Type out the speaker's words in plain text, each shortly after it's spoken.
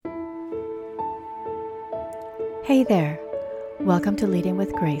Hey there. Welcome to Leading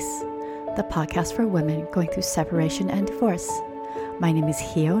with Grace, the podcast for women going through separation and divorce. My name is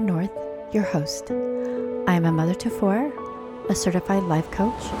Hio North, your host. I am a mother to four, a certified life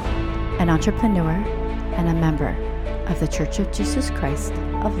coach, an entrepreneur, and a member of the Church of Jesus Christ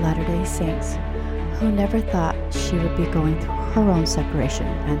of Latter-day Saints, who never thought she would be going through her own separation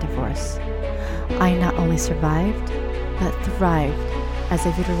and divorce. I not only survived, but thrived as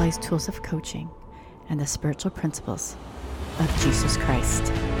I utilized tools of coaching and the spiritual principles of Jesus Christ.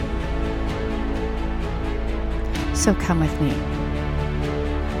 So come with me.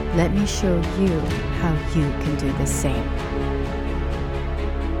 Let me show you how you can do the same.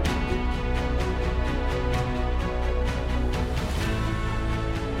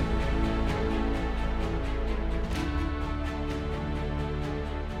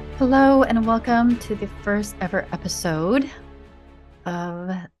 Hello and welcome to the first ever episode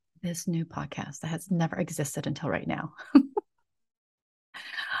of this new podcast that has never existed until right now.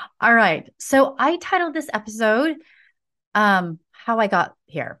 All right. So I titled this episode, How I Got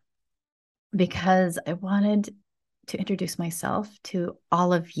Here, because I wanted to introduce myself to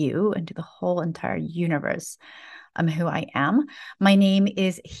all of you and to the whole entire universe, who I am. My name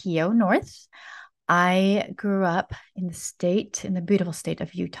is Hio North. I grew up in the beautiful state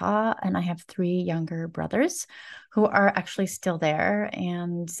of Utah, and I have three younger brothers who are actually still there.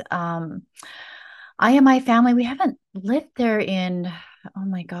 And I and my family, we haven't lived there in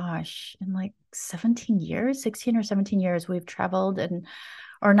like 16 or 17 years. We've traveled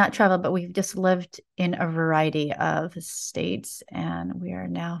or not traveled, but we've just lived in a variety of states, and we are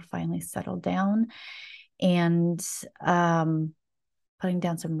now finally settled down and putting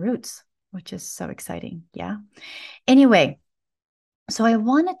down some roots, which is so exciting. Yeah. Anyway, so I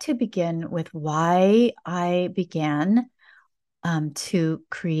wanted to begin with why I began to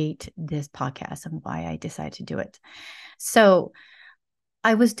create this podcast and why I decided to do it. So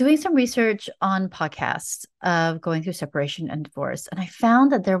I was doing some research on podcasts of going through separation and divorce, and I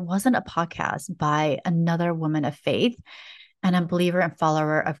found that there wasn't a podcast by another woman of faith and a believer and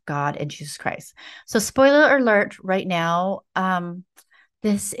follower of God and Jesus Christ. So spoiler alert right now,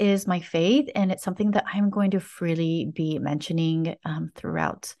 this is my faith, and it's something that I'm going to freely be mentioning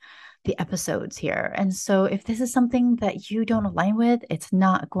throughout the episodes here. And so if this is something that you don't align with, it's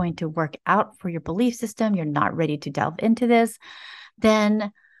not going to work out for your belief system, you're not ready to delve into this,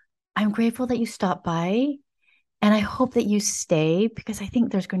 then I'm grateful that you stopped by. And I hope that you stay, because I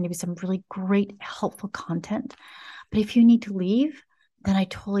think there's going to be some really great, helpful content. But if you need to leave, then I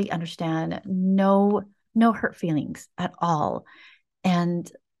totally understand. No hurt feelings at all.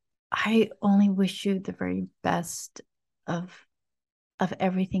 And I only wish you the very best of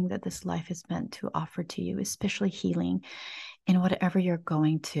everything that this life is meant to offer to you, especially healing in whatever you're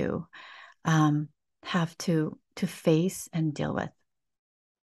going to have to face and deal with.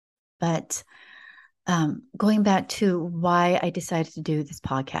 But going back to why I decided to do this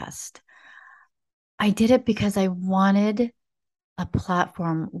podcast, I did it because I wanted a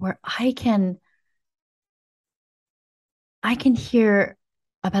platform where I can hear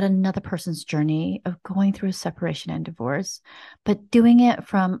about another person's journey of going through a separation and divorce, but doing it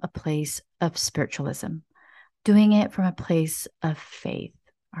from a place of spiritualism, doing it from a place of faith.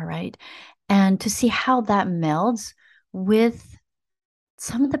 All right. And to see how that melds with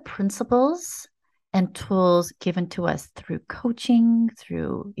some of the principles and tools given to us through coaching,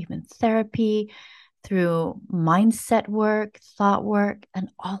 through even therapy, through mindset work, thought work, and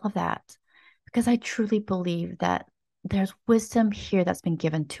all of that. Because I truly believe that there's wisdom here that's been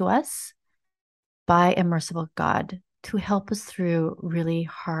given to us by a merciful God to help us through really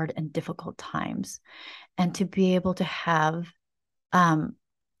hard and difficult times, and to be able to have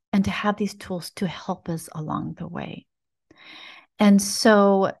these tools to help us along the way. And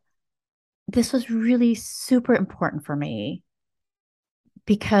so this was really super important for me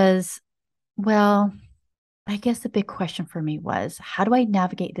because, well, I guess the big question for me was, how do I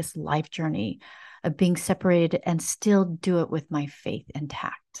navigate this life journey of being separated and still do it with my faith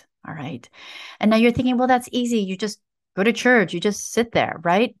intact? All right. And now you're thinking, well, that's easy. You just go to church, you just sit there,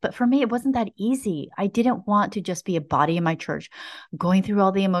 right? But for me, it wasn't that easy. I didn't want to just be a body in my church, going through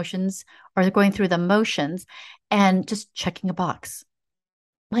all the emotions or going through the motions and just checking a box.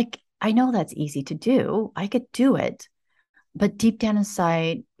 Like, I know that's easy to do. I could do it. But deep down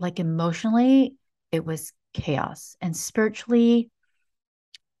inside, like emotionally, it was chaos. And spiritually,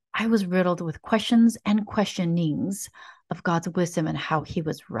 I was riddled with questions and questionings of God's wisdom and how he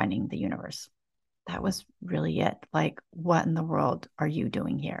was running the universe. That was really it. Like, what in the world are you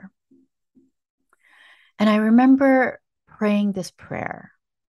doing here? And I remember praying this prayer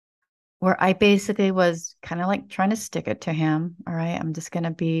where I basically was kind of like trying to stick it to him. All right. I'm just going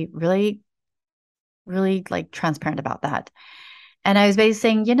to be really, really like transparent about that. And I was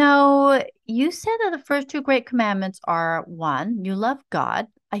basically saying, you said that the first two great commandments are one, you love God.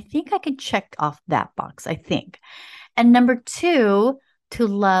 I think I can check off that box, I think. And number two, to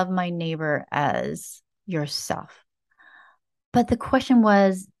love my neighbor as yourself. But the question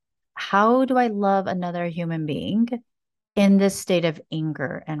was, how do I love another human being in this state of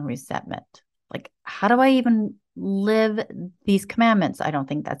anger and resentment? Like, how do I even live these commandments? I don't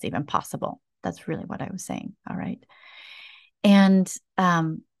think that's even possible. That's really what I was saying. All right. And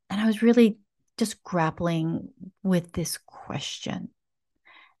I was really just grappling with this question.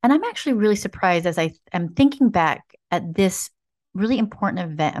 And I'm actually really surprised as I am thinking back at this really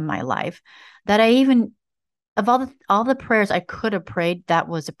important event in my life that I even of all the prayers I could have prayed, that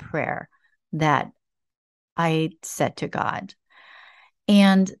was a prayer that I said to God.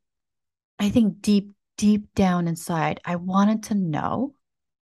 And I think deep, deep down inside, I wanted to know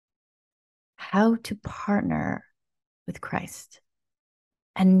how to partner with Christ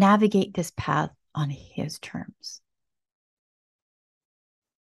and navigate this path on his terms.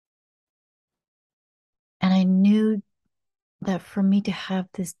 And I knew that for me to have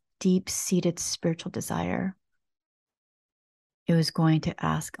this deep seated spiritual desire, it was going to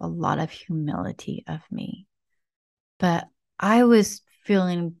ask a lot of humility of me. But I was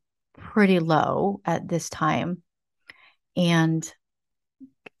feeling pretty low at this time. And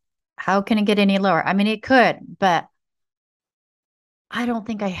how can it get any lower? I mean, it could, but I don't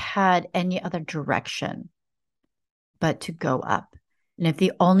think I had any other direction but to go up. And if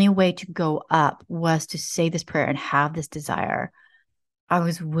the only way to go up was to say this prayer and have this desire, I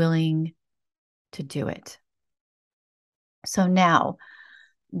was willing to do it. So now,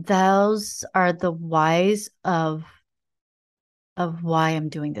 those are the whys of why I'm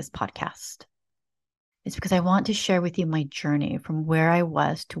doing this podcast. It's because I want to share with you my journey from where I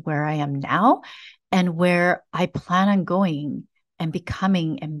was to where I am now and where I plan on going and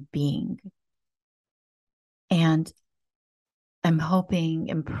becoming and being. And I'm hoping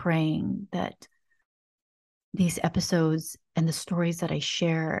and praying that these episodes and the stories that I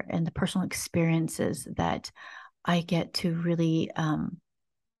share and the personal experiences that I get to really to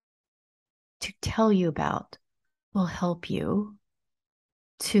tell you about will help you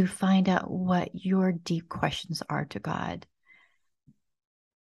to find out what your deep questions are to God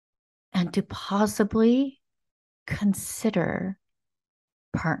and to possibly consider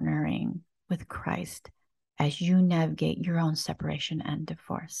partnering with Christ as you navigate your own separation and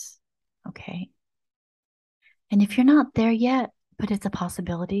divorce. Okay. And if you're not there yet, but it's a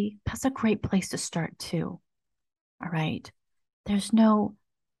possibility, that's a great place to start too. All right. I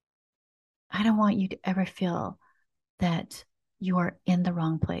don't want you to ever feel that you are in the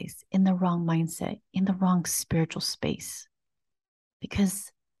wrong place, in the wrong mindset, in the wrong spiritual space,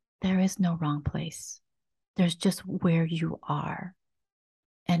 because there is no wrong place. There's just where you are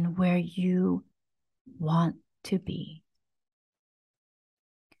and where you want to be.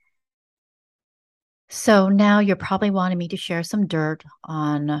 So now you're probably wanting me to share some dirt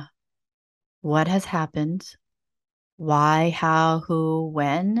on what has happened, why, how, who,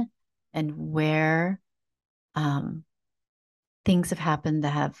 when, and where things have happened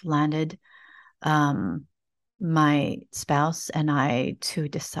that have landed my spouse and I to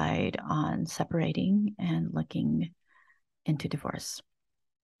decide on separating and looking into divorce.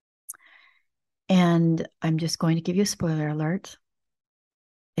 And I'm just going to give you a spoiler alert.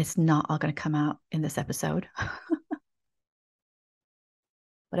 It's not all going to come out in this episode.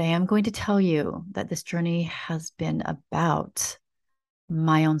 But I am going to tell you that this journey has been about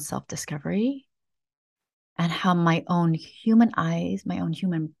my own self-discovery and how my own human eyes, my own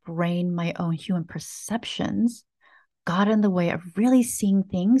human brain, my own human perceptions got in the way of really seeing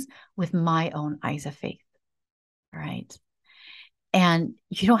things with my own eyes of faith. All right. And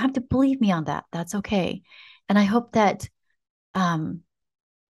you don't have to believe me on that. That's okay. And I hope that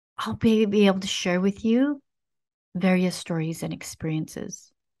I'll be able to share with you various stories and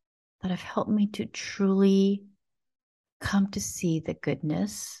experiences that have helped me to truly come to see the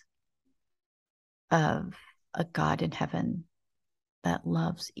goodness of a God in heaven that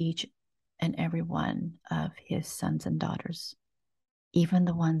loves each and every one of his sons and daughters, even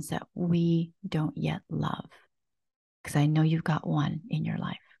the ones that we don't yet love, because I know you've got one in your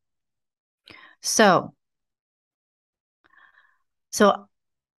life. So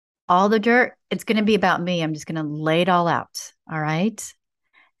all the dirt, it's going to be about me. I'm just going to lay it all out. All right.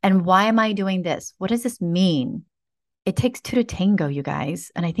 And why am I doing this? What does this mean? It takes two to tango, you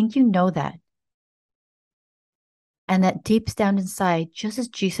guys. And I think you know that. And that deep down inside, just as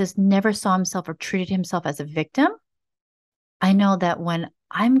Jesus never saw himself or treated himself as a victim, I know that when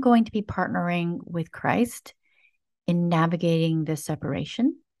I'm going to be partnering with Christ in navigating this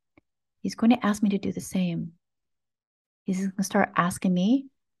separation, he's going to ask me to do the same. He's going to start asking me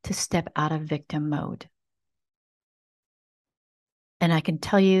to step out of victim mode. And I can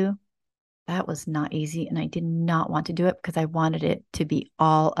tell you that was not easy. And I did not want to do it because I wanted it to be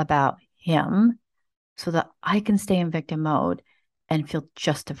all about him so that I can stay in victim mode and feel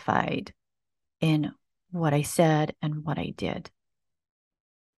justified in what I said and what I did.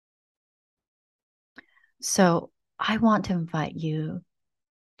 So I want to invite you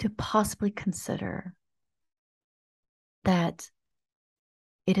to possibly consider that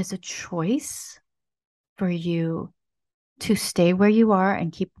it is a choice for you to stay where you are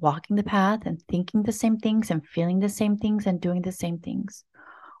and keep walking the path and thinking the same things and feeling the same things and doing the same things.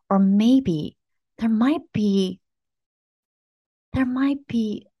 Or maybe there might be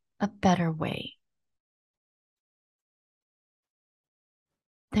a better way.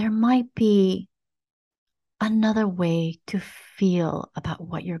 There might be another way to feel about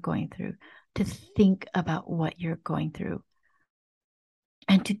what you're going through, to think about what you're going through,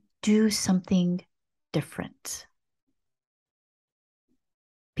 and to do something different.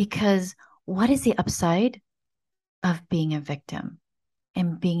 Because what is the upside of being a victim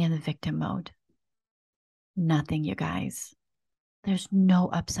and being in the victim mode? Nothing, you guys. There's no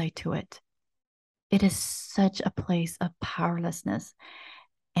upside to it. It is such a place of powerlessness.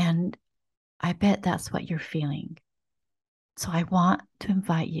 And I bet that's what you're feeling. So I want to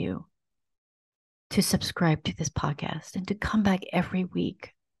invite you to subscribe to this podcast and to come back every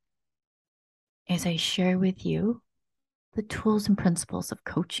week as I share with you the tools and principles of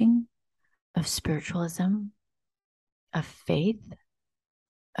coaching, of spiritualism, of faith,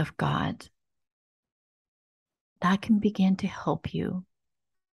 of God, that can begin to help you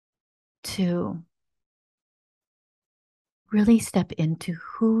to really step into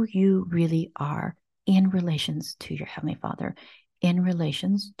who you really are in relations to your Heavenly Father, in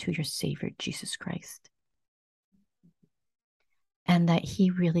relations to your Savior, Jesus Christ. And that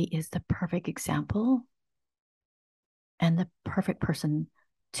he really is the perfect example and the perfect person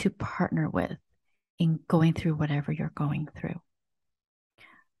to partner with in going through whatever you're going through.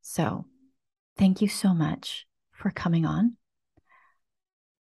 So thank you so much for coming on.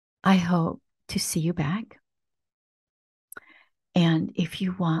 I hope to see you back. And if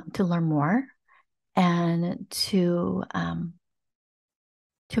you want to learn more and to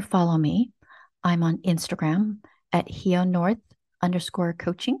follow me, I'm on Instagram at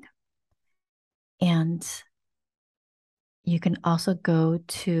HioNorth_coaching. And you can also go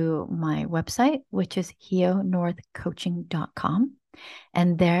to my website, which is HioNorthCoaching.com.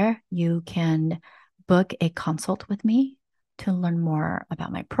 And there you can book a consult with me to learn more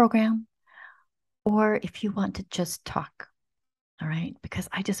about my program, or if you want to just talk. All right. Because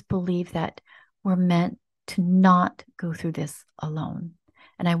I just believe that we're meant to not go through this alone.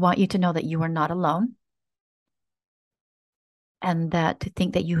 And I want you to know that you are not alone. And that to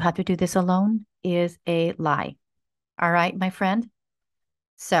think that you have to do this alone is a lie. All right, my friend.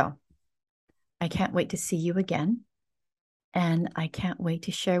 So I can't wait to see you again. And I can't wait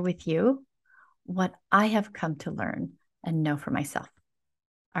to share with you what I have come to learn and know for myself.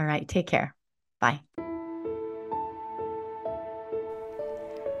 All right. Take care. Bye.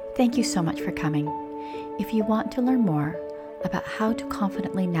 Thank you so much for coming. If you want to learn more about how to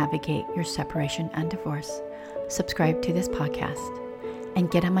confidently navigate your separation and divorce, subscribe to this podcast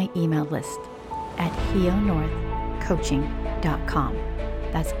and get on my email list at HioNorthCoaching.com.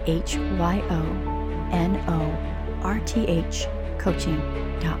 That's HYONORTH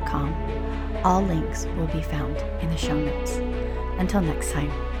coaching.com. All links will be found in the show notes. Until next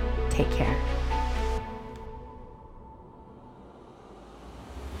time, take care.